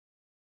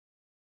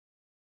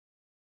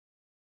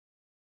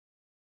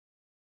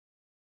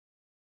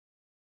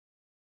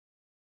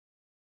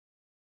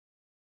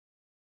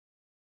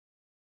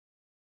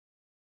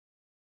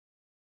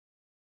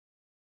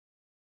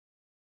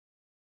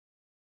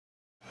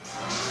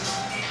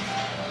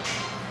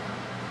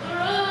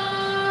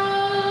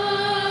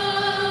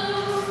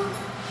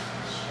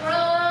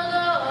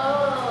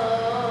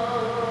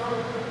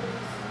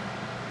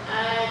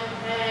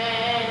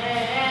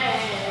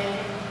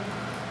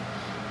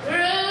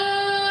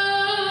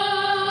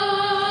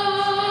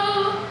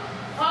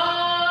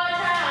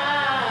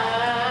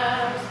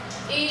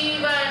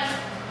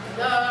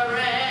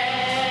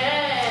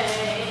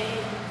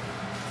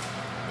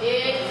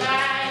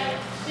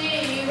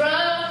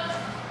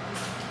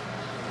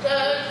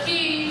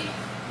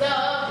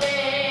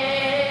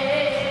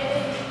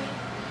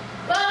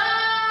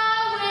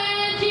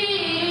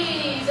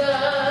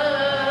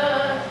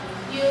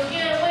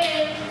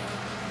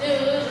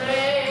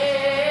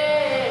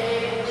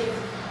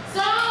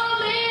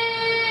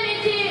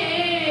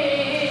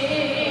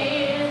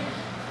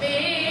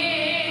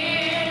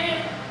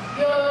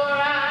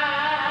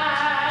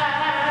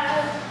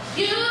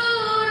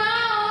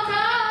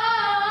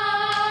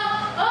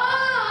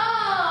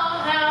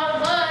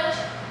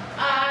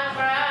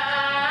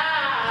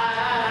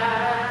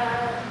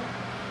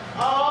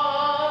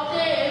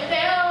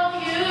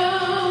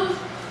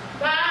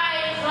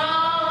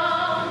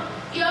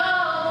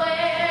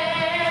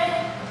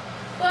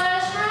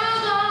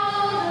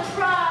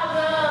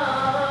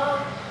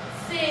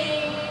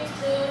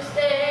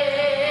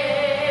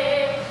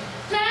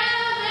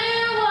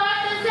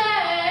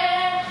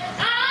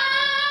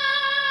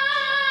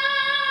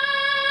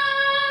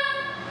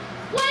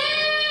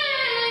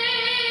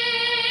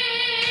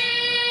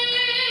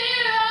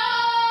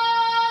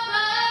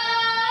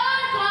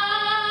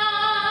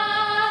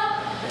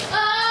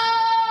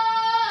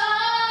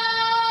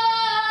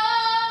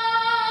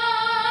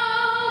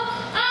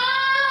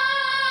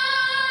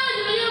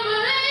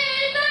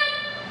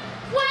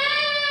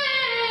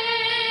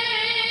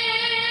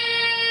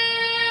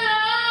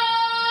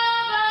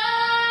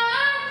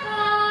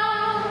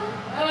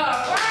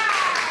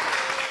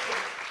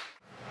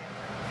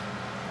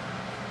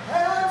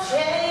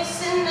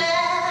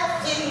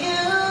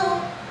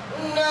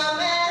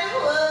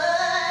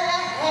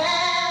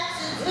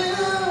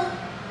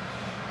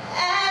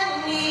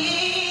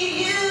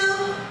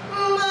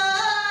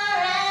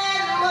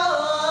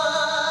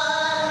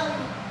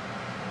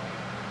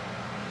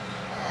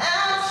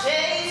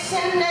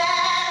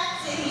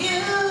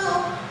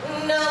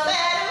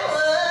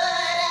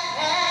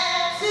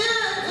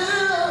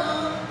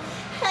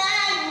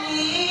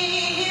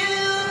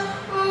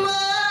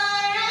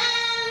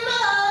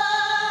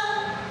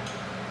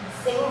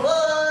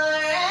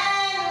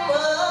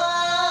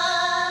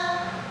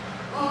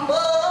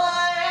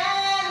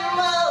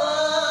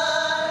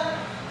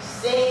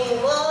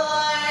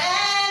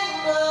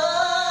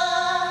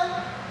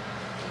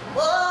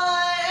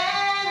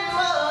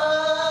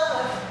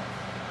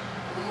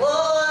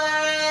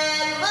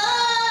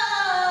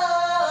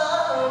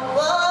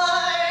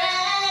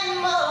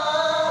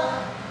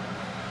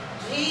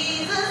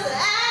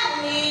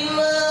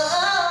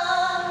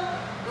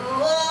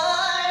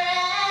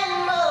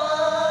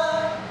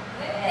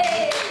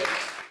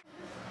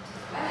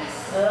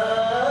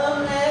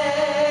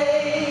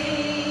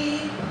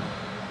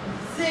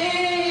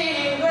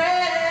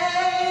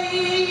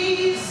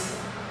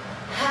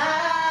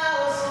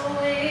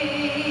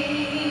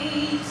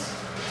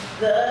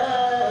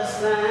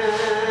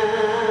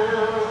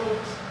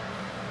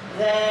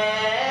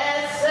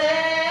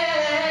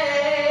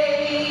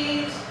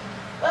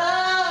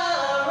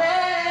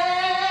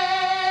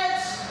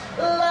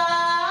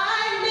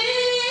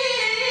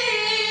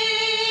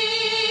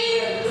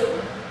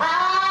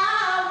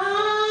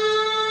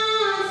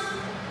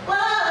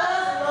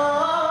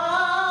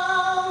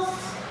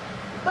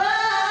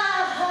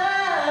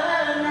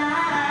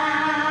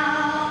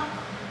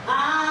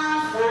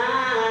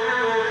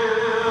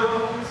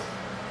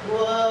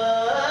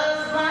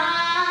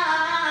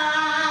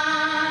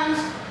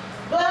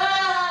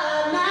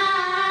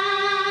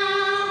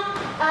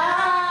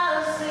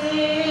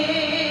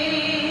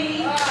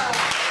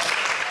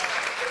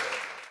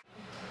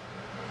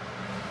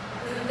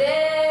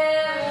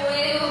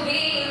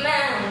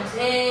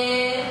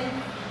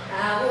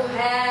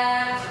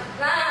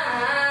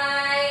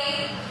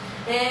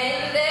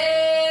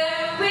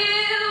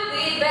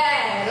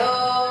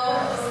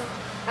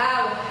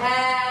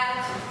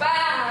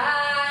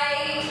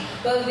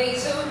But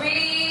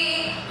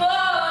victory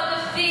or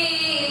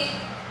defeat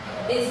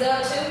is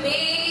up to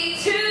me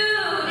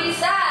to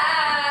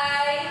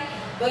decide.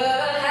 But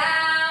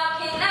how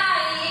can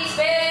I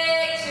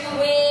expect to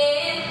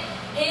win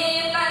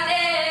if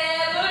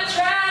I never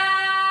try?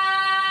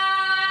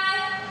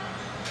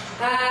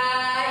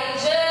 I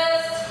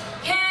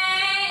just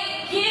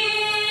can't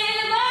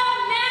give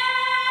up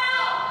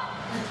now.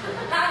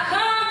 I've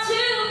come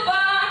too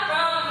far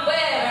from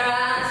where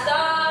I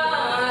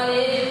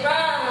started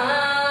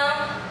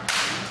from,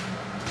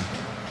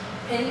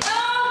 and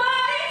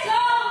nobody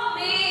told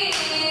me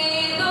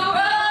the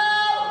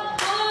road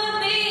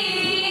would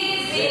be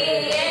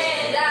easy,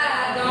 and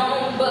I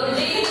don't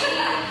believe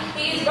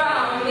he's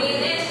brought me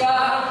this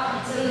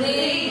far to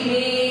leave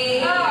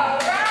me. All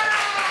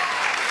right.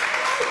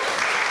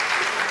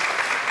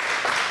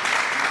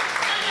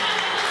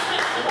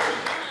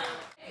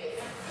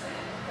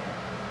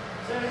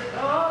 Search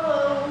all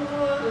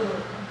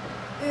over,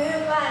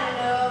 couldn't find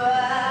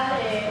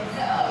nobody.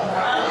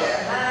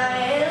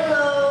 I ain't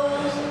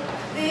alone,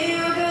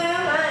 still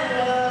couldn't find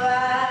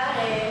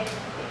nobody.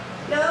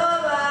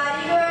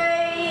 Nobody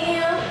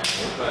great,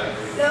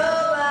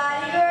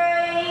 nobody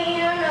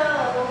great,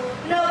 no,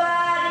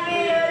 nobody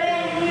better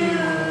than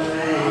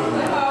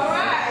you. All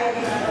right.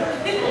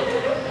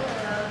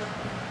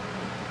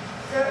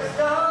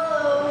 Searched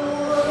all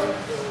over,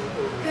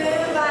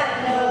 couldn't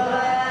find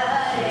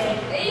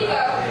nobody. There you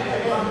go.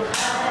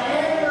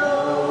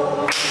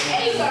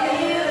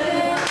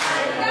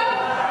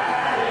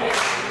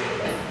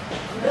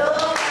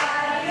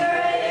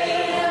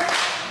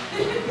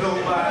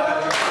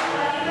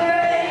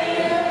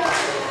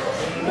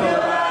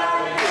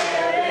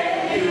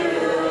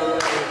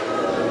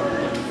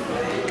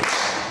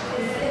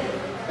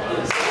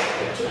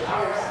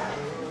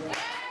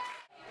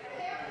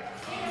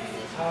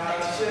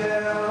 I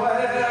shall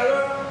wear a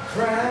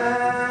crown.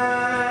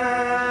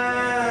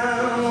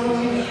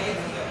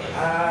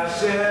 I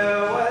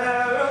shall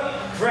wear a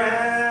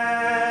crown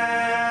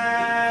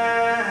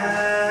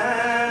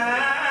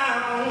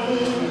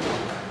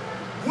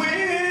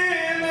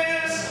when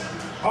it's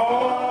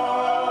all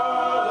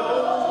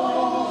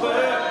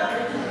over.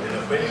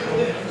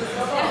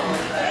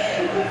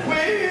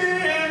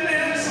 When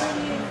it's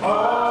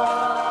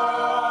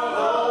all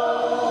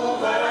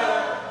over,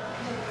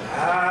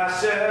 I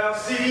shall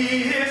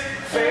see his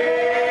face.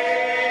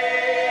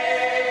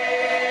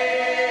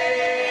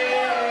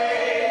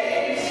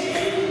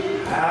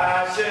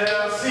 I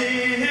shall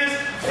see his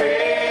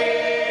face.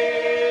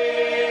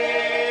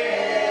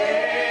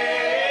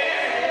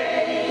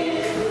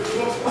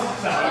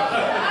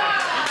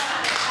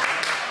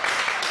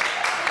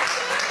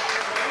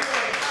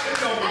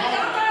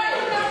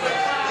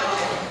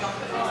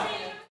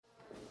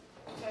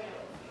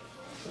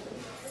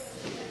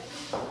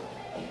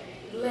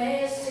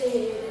 Blessed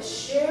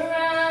assurance,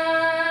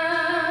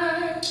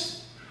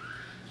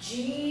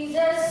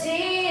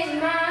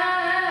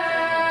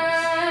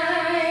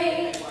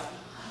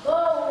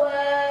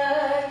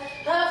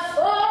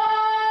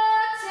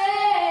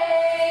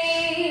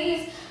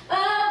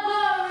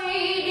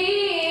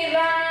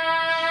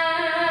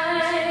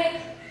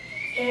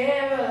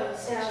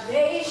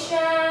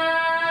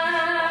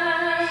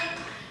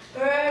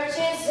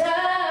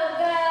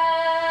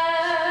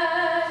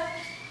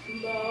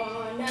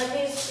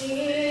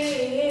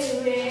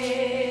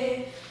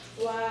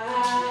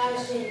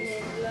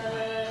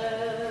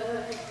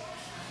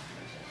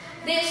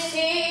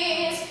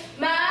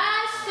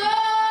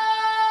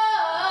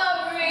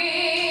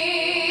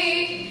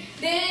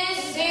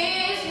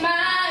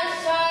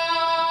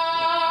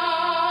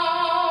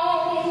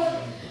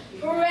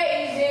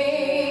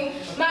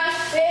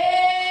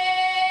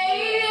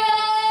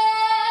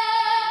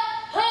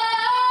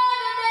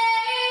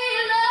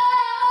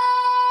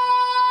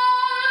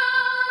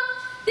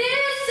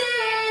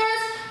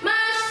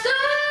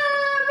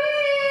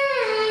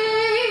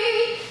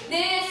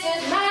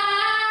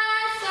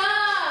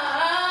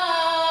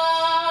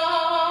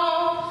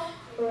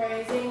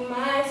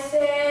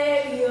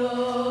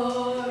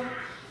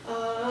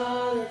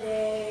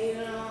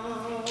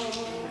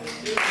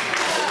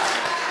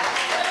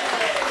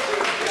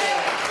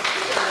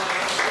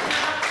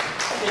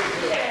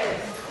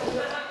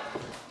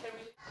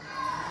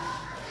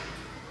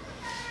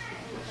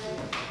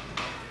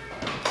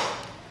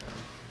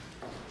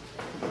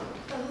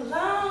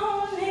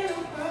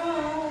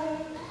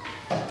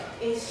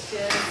 it's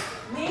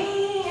just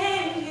me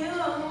and you.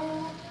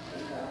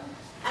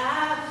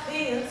 I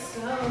feel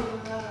so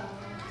lost,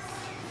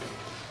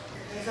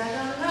 'cause I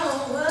don't know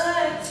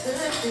what to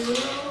do.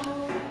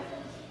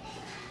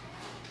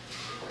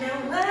 Now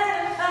what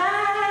if I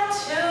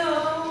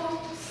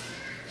choose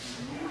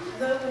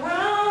the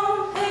wrong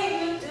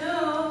thing to do?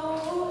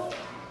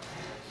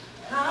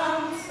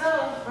 I'm so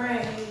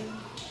afraid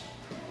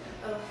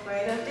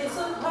of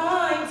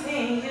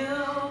disappointing you.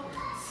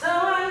 So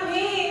I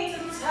need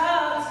to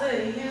talk to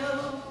you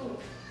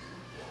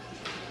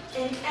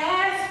and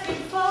ask you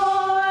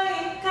for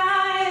your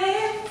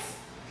guidance,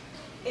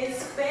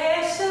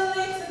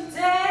 especially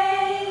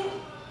today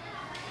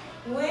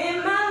when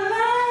my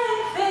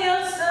life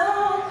feels so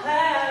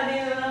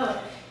cloudy. Lord,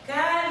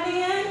 guide me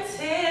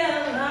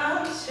until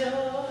I'm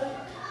sure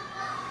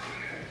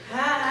I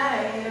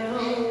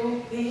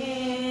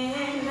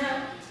open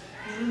up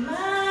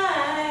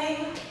my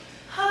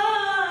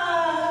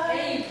heart.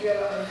 There you go.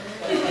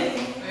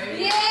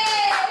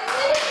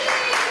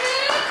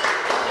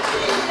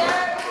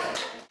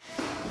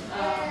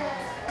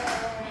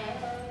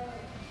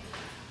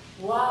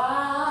 Why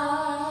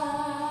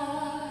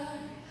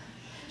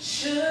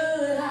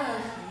should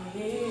I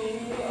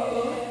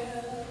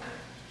feel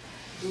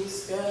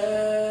discouraged?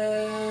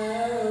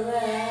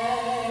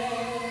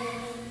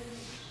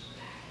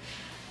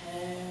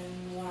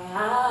 And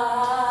why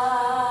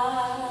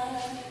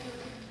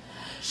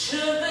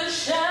should the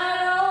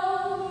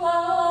shadow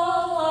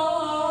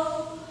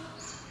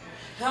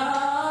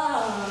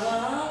come?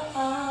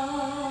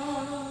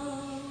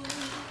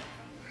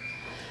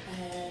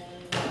 And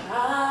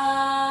why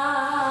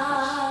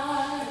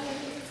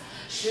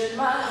should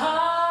my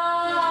heart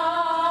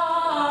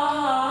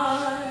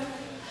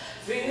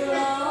feel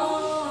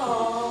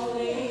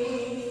lonely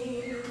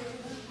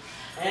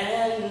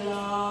and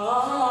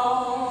long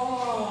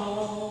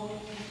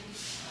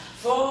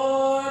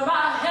for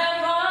my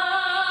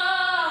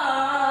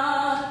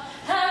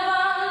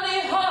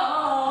heavenly home?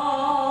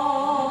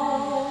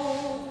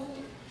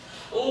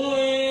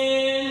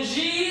 When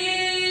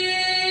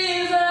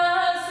Jesus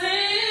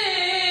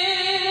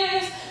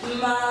is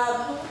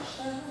my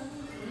portion,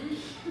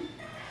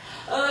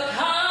 a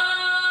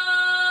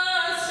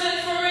constant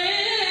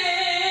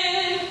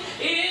friend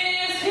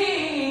is He.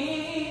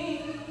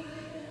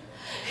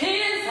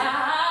 His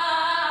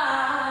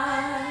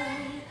eye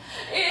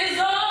is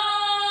on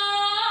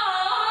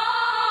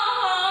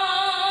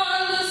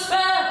the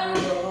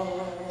sparrow,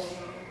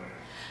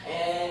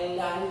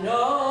 and I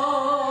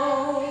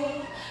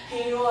know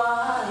He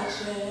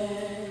watches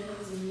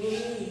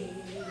me.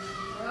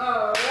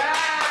 All right.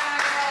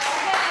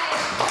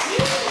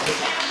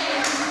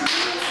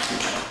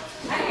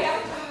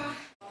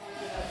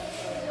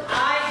 I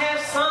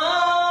have some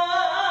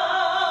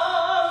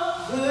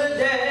good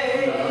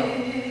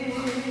days.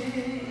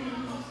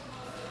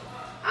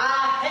 I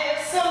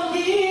have some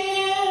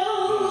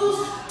hills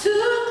to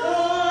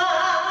climb.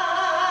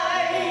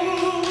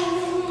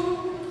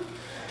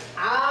 I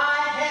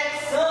have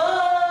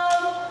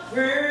some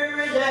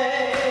weary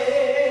days.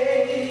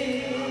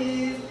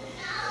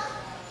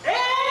 And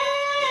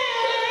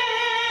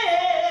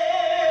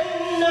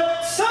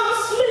some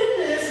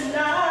sleepless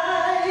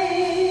nights.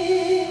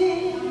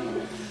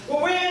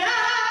 When I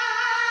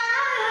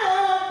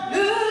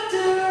looked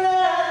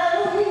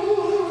around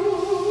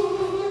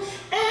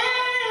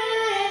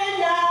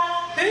and I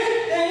think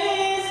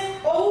things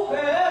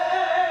over,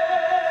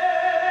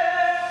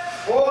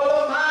 all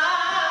of my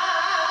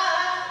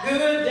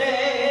good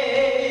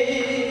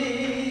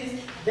days,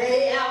 they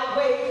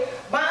outweigh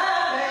my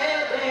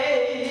bad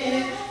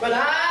days, but I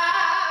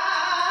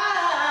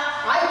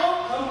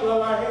won't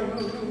complain.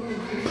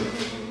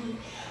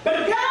 But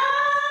God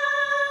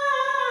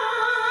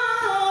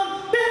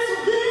been so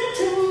good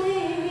to me.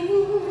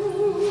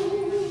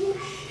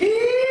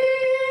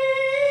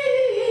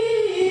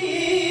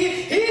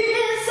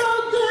 He's so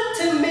good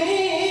to me.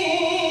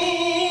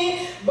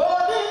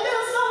 More than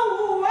this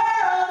whole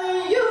world than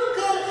you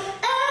could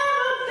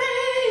ever be.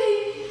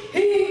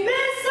 He's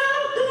been so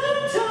good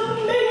to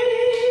me.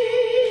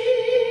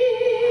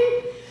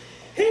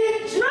 He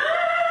dries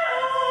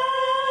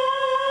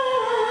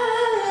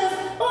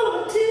all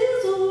the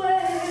tears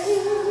away.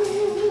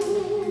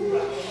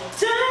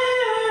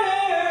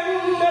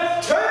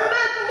 Turn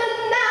back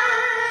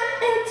midnight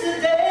into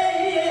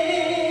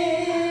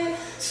day.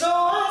 So I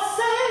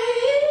say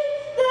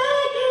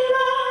thank you,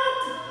 Lord,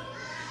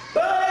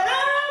 but I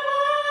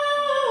won't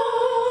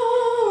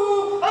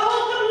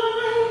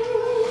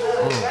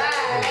complain.